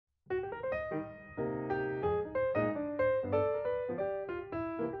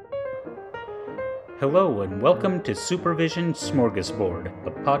Hello and welcome to Supervision Smorgasbord,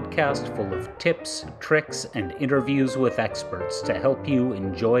 a podcast full of tips, tricks, and interviews with experts to help you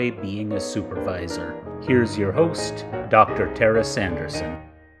enjoy being a supervisor. Here's your host, Dr. Tara Sanderson.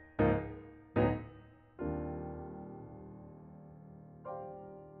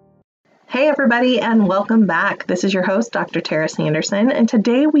 Hey everybody, and welcome back. This is your host, Dr. Tara Sanderson, and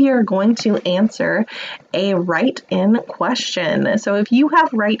today we are going to answer a write-in question. So if you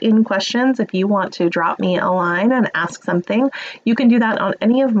have write-in questions, if you want to drop me a line and ask something, you can do that on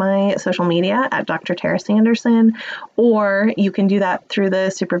any of my social media at Dr. Tara Sanderson, or you can do that through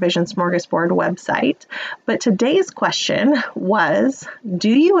the Supervision Smorgasbord website. But today's question was, do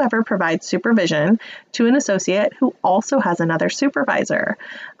you ever provide supervision to an associate who also has another supervisor?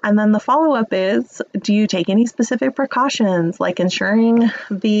 And then the follow-up is, do you take any specific precautions, like ensuring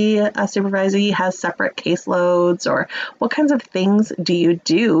the supervisee has separate caseloads, or what kinds of things do you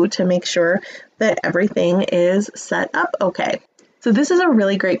do to make sure that everything is set up okay? So this is a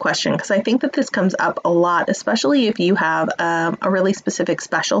really great question because I think that this comes up a lot, especially if you have a really specific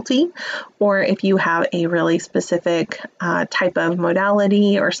specialty, or if you have a really specific type of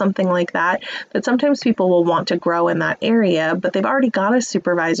modality or something like that, that sometimes people will want to grow in that area, but they've already got a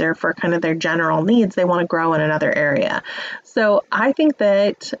supervisor for kind of their general needs. They want to grow in another area. So I think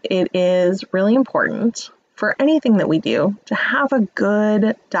that it is really important for anything that we do to have a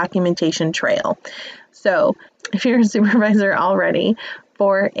good documentation trail. So if you're a supervisor already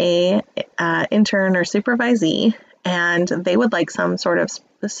for a intern or supervisee, and they would like some sort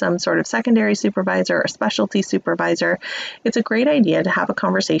of secondary supervisor or specialty supervisor, it's a great idea to have a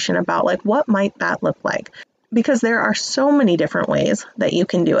conversation about like what might that look like, because there are so many different ways that you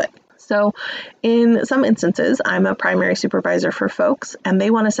can do it. So in some instances, I'm a primary supervisor for folks and they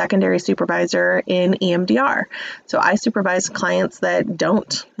want a secondary supervisor in EMDR. So I supervise clients that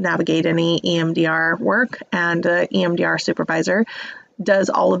don't navigate any EMDR work, and an EMDR supervisor does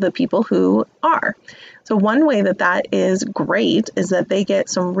all of the people who are. So one way that is great is that they get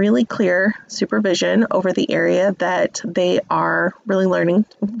some really clear supervision over the area that they are really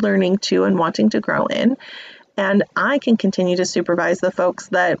learning to and wanting to grow in. And I can continue to supervise the folks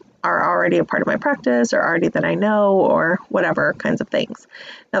that are already a part of my practice or already that I know, or whatever kinds of things.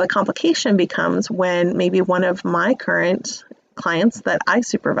 Now, the complication becomes when maybe one of my current clients that I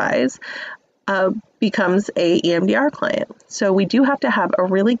supervise becomes a EMDR client. So we do have to have a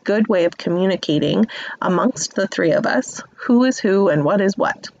really good way of communicating amongst the three of us who is who and what is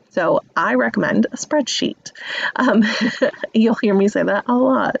what. So I recommend a spreadsheet. You'll hear me say that a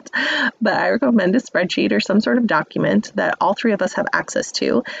lot, but I recommend a spreadsheet or some sort of document that all three of us have access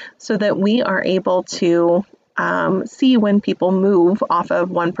to, so that we are able to see when people move off of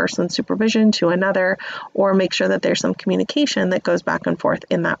one person's supervision to another, or make sure that there's some communication that goes back and forth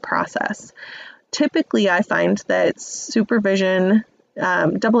in that process. Typically, I find that supervision,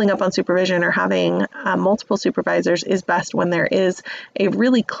 doubling up on supervision or having multiple supervisors is best when there is a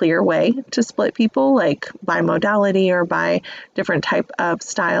really clear way to split people, like by modality or by different type of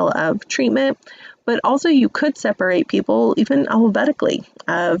style of treatment. But also you could separate people even alphabetically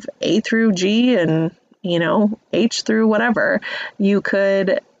of A through G and H through whatever. You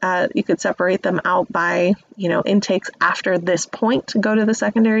could separate them out by, intakes after this point to go to the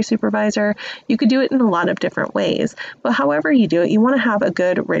secondary supervisor. You could do it in a lot of different ways, but however you do it, you want to have a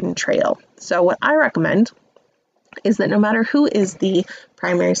good written trail. So what I recommend is that no matter who is the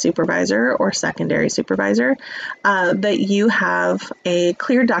primary supervisor or secondary supervisor, that you have a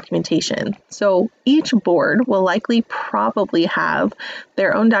clear documentation. So each board will likely probably have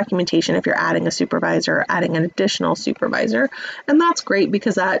their own documentation if you're adding a supervisor or adding an additional supervisor. And that's great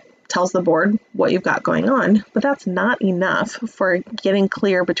because that tells the board what you've got going on, but that's not enough for getting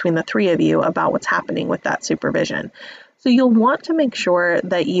clear between the three of you about what's happening with that supervision. So you'll want to make sure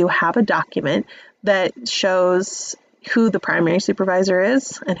that you have a document that shows who the primary supervisor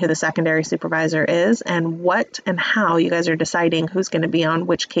is and who the secondary supervisor is, and what and how you guys are deciding who's going to be on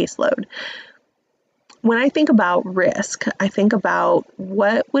which caseload. When I think about risk, I think about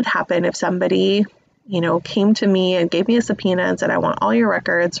what would happen if somebody, came to me and gave me a subpoena and said, I want all your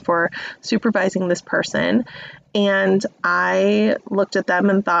records for supervising this person. And I looked at them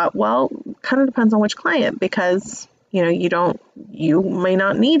and thought, well, kind of depends on which client, because you may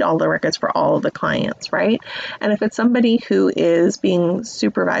not need all the records for all of the clients, right? And if it's somebody who is being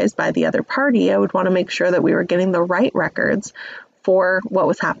supervised by the other party, I would want to make sure that we were getting the right records for what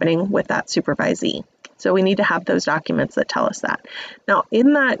was happening with that supervisee. So we need to have those documents that tell us that. Now,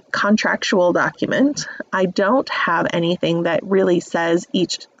 in that contractual document, I don't have anything that really says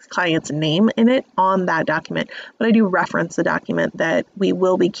each client's name in it on that document, but I do reference the document that we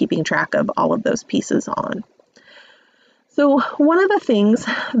will be keeping track of all of those pieces on. So one of the things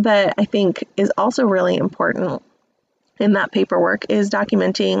that I think is also really important in that paperwork is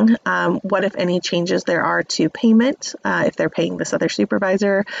documenting what, if any, changes there are to payment, if they're paying this other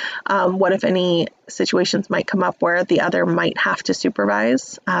supervisor, what, if any, situations might come up where the other might have to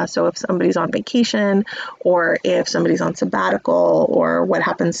supervise. So if somebody's on vacation, or if somebody's on sabbatical, or what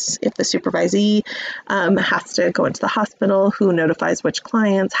happens if the supervisee has to go into the hospital, who notifies which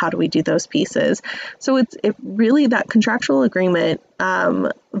clients, how do we do those pieces? So it really, that contractual agreement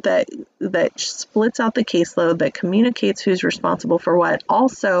that splits out the caseload, that communicates who's responsible for what,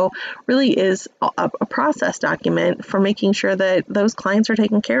 also really is a process document for making sure that those clients are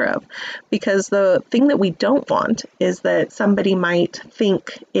taken care of. Because the thing that we don't want is that somebody might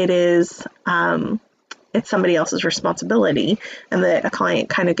think it's somebody else's responsibility, and that a client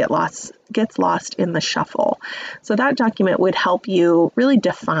kind of gets lost in the shuffle. So that document would help you really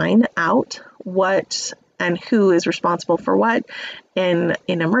define out what and who is responsible for what in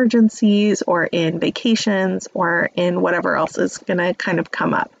emergencies, or in vacations, or in whatever else is going to kind of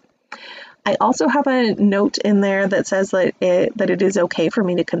come up. I also have a note in there that says that it is okay for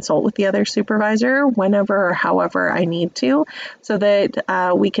me to consult with the other supervisor whenever or however I need to, so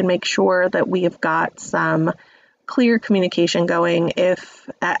that we can make sure that we have got some clear communication going. If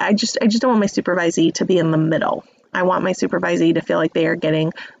I just don't want my supervisee to be in the middle. I want my supervisee to feel like they are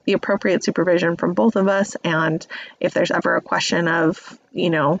getting the appropriate supervision from both of us. And if there's ever a question of,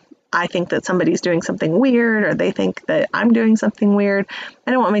 I think that somebody's doing something weird, or they think that I'm doing something weird,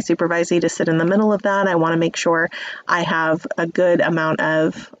 I don't want my supervisee to sit in the middle of that. I want to make sure I have a good amount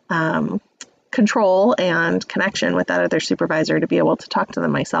of control and connection with that other supervisor to be able to talk to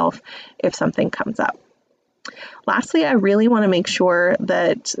them myself if something comes up. Lastly, I really want to make sure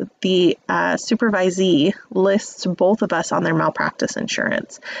that the supervisee lists both of us on their malpractice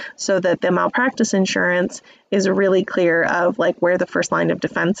insurance, so that the malpractice insurance is really clear of where the first line of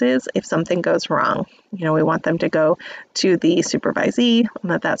defense is if something goes wrong. We want them to go to the supervisee,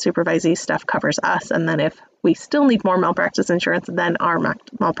 and that supervisee stuff covers us. And then if we still need more malpractice insurance, then our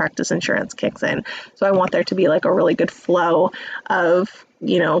malpractice insurance kicks in. So I want there to be a really good flow of,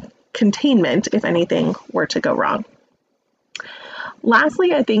 containment if anything were to go wrong.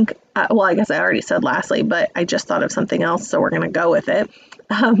 Lastly, I think, I guess I already said lastly, but I just thought of something else, so we're going to go with it.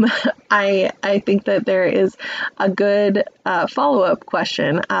 I think that there is a good follow-up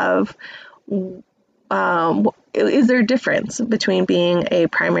question of, is there a difference between being a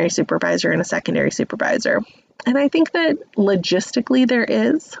primary supervisor and a secondary supervisor? And I think that logistically there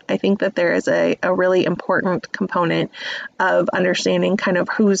is. I think that there is a really important component of understanding kind of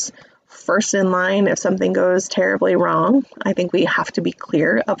who's first in line if something goes terribly wrong. I think we have to be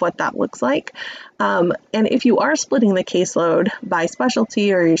clear of what that looks like. And if you are splitting the caseload by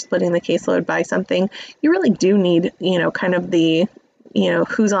specialty, or you're splitting the caseload by something, you really do need, kind of the,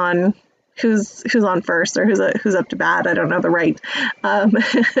 who's on first, or who's up to bat. I don't know the right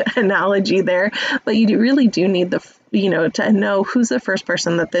analogy there, but you really do need to know who's the first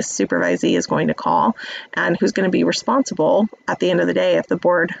person that this supervisee is going to call, and who's going to be responsible at the end of the day if the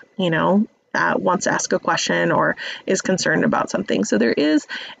board, wants to ask a question or is concerned about something. So there is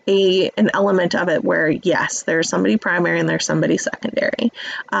an element of it where, yes, there's somebody primary and there's somebody secondary.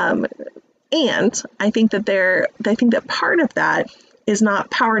 And I think that part of that is not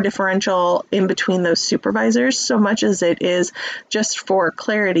power differential in between those supervisors so much as it is just for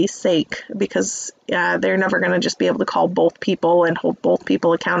clarity's sake, because they're never going to just be able to call both people and hold both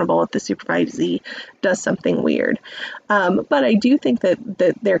people accountable if the supervisee does something weird. But I do think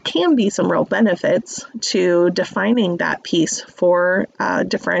that there can be some real benefits to defining that piece for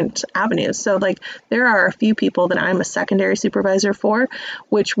different avenues. So there are a few people that I'm a secondary supervisor for,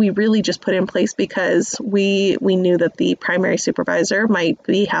 which we really just put in place because we knew that the primary supervisor might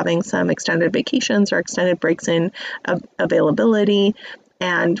be having some extended vacations or extended breaks in availability.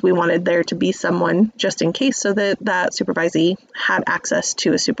 And we wanted there to be someone just in case, so that that supervisee had access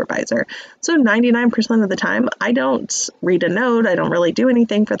to a supervisor. So 99% of the time, I don't read a note. I don't really do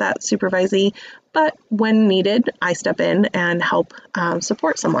anything for that supervisee. But when needed, I step in and help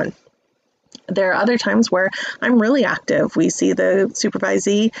support someone. There are other times where I'm really active. We see the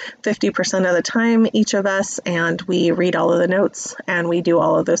supervisee 50% of the time, each of us, and we read all of the notes and we do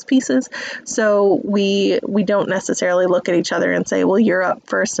all of those pieces. So we don't necessarily look at each other and say, well, you're up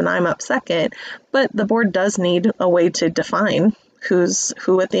first and I'm up second. But the board does need a way to define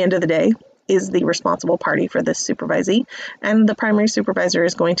who at the end of the day is the responsible party for this supervisee, and the primary supervisor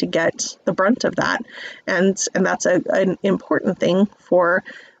is going to get the brunt of that. And that's an important thing for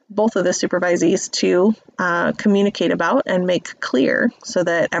both of the supervisees to communicate about and make clear so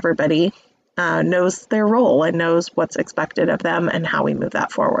that everybody knows their role and knows what's expected of them and how we move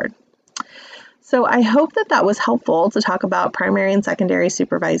that forward. So I hope that was helpful to talk about primary and secondary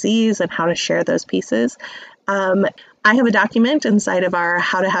supervisees and how to share those pieces. I have a document inside of our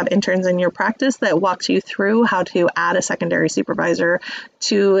How to Have Interns in Your Practice that walks you through how to add a secondary supervisor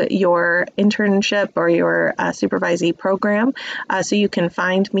to your internship or your supervisee program. So you can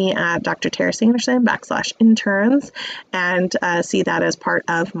find me at Dr. Tara Sanderson /interns and see that as part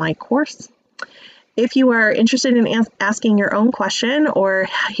of my course. If you are interested in asking your own question or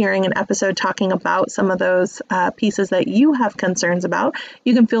hearing an episode talking about some of those pieces that you have concerns about,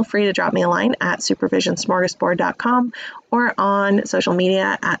 you can feel free to drop me a line at supervisionsmorgasbord.com or on social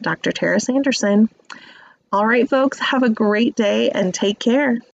media at Dr. Tara Sanderson. All right, folks, have a great day and take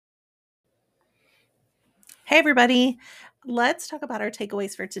care. Hey, everybody. Let's talk about our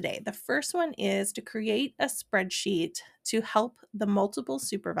takeaways for today. The first one is to create a spreadsheet to help the multiple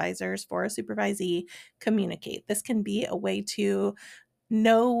supervisors for a supervisee communicate. This can be a way to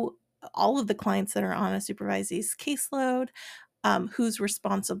know all of the clients that are on a supervisee's caseload, who's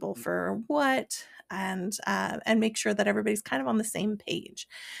responsible for what, and make sure that everybody's kind of on the same page.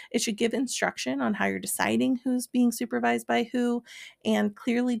 It should give instruction on how you're deciding who's being supervised by who, and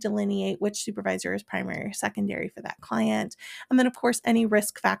clearly delineate which supervisor is primary or secondary for that client. And then, of course, any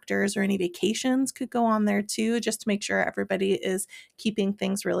risk factors or any vacations could go on there too, just to make sure everybody is keeping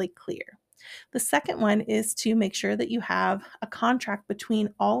things really clear. The second one is to make sure that you have a contract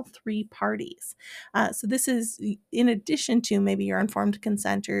between all three parties. So this is in addition to maybe your informed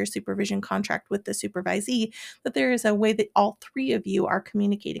consent or your supervision contract with the supervisee, that there is a way that all three of you are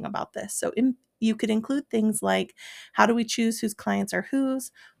communicating about this. So you could include things like, how do we choose whose clients are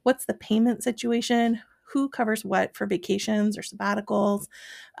whose? What's the payment situation? Who covers what for vacations or sabbaticals?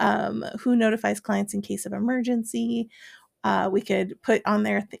 Who notifies clients in case of emergency? We could put on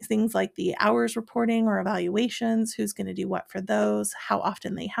there things like the hours reporting or evaluations, who's going to do what for those, how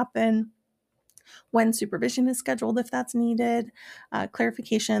often they happen, when supervision is scheduled if that's needed,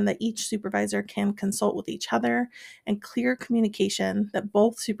 clarification that each supervisor can consult with each other, and clear communication that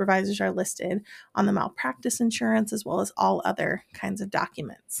both supervisors are listed on the malpractice insurance as well as all other kinds of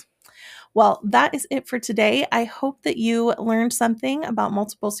documents. Well, that is it for today. I hope that you learned something about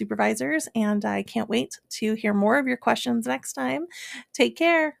multiple supervisors, and I can't wait to hear more of your questions next time. Take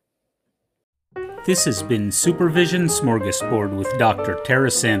care. This has been Supervision Smorgasbord with Dr.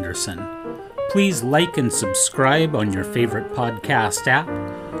 Tara Sanderson. Please like and subscribe on your favorite podcast app.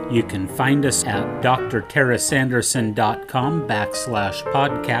 You can find us at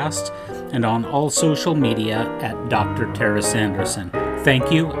drtarasanderson.com/podcast and on all social media at Dr. Tara Sanderson.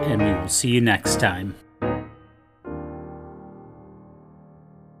 Thank you, and we will see you next time.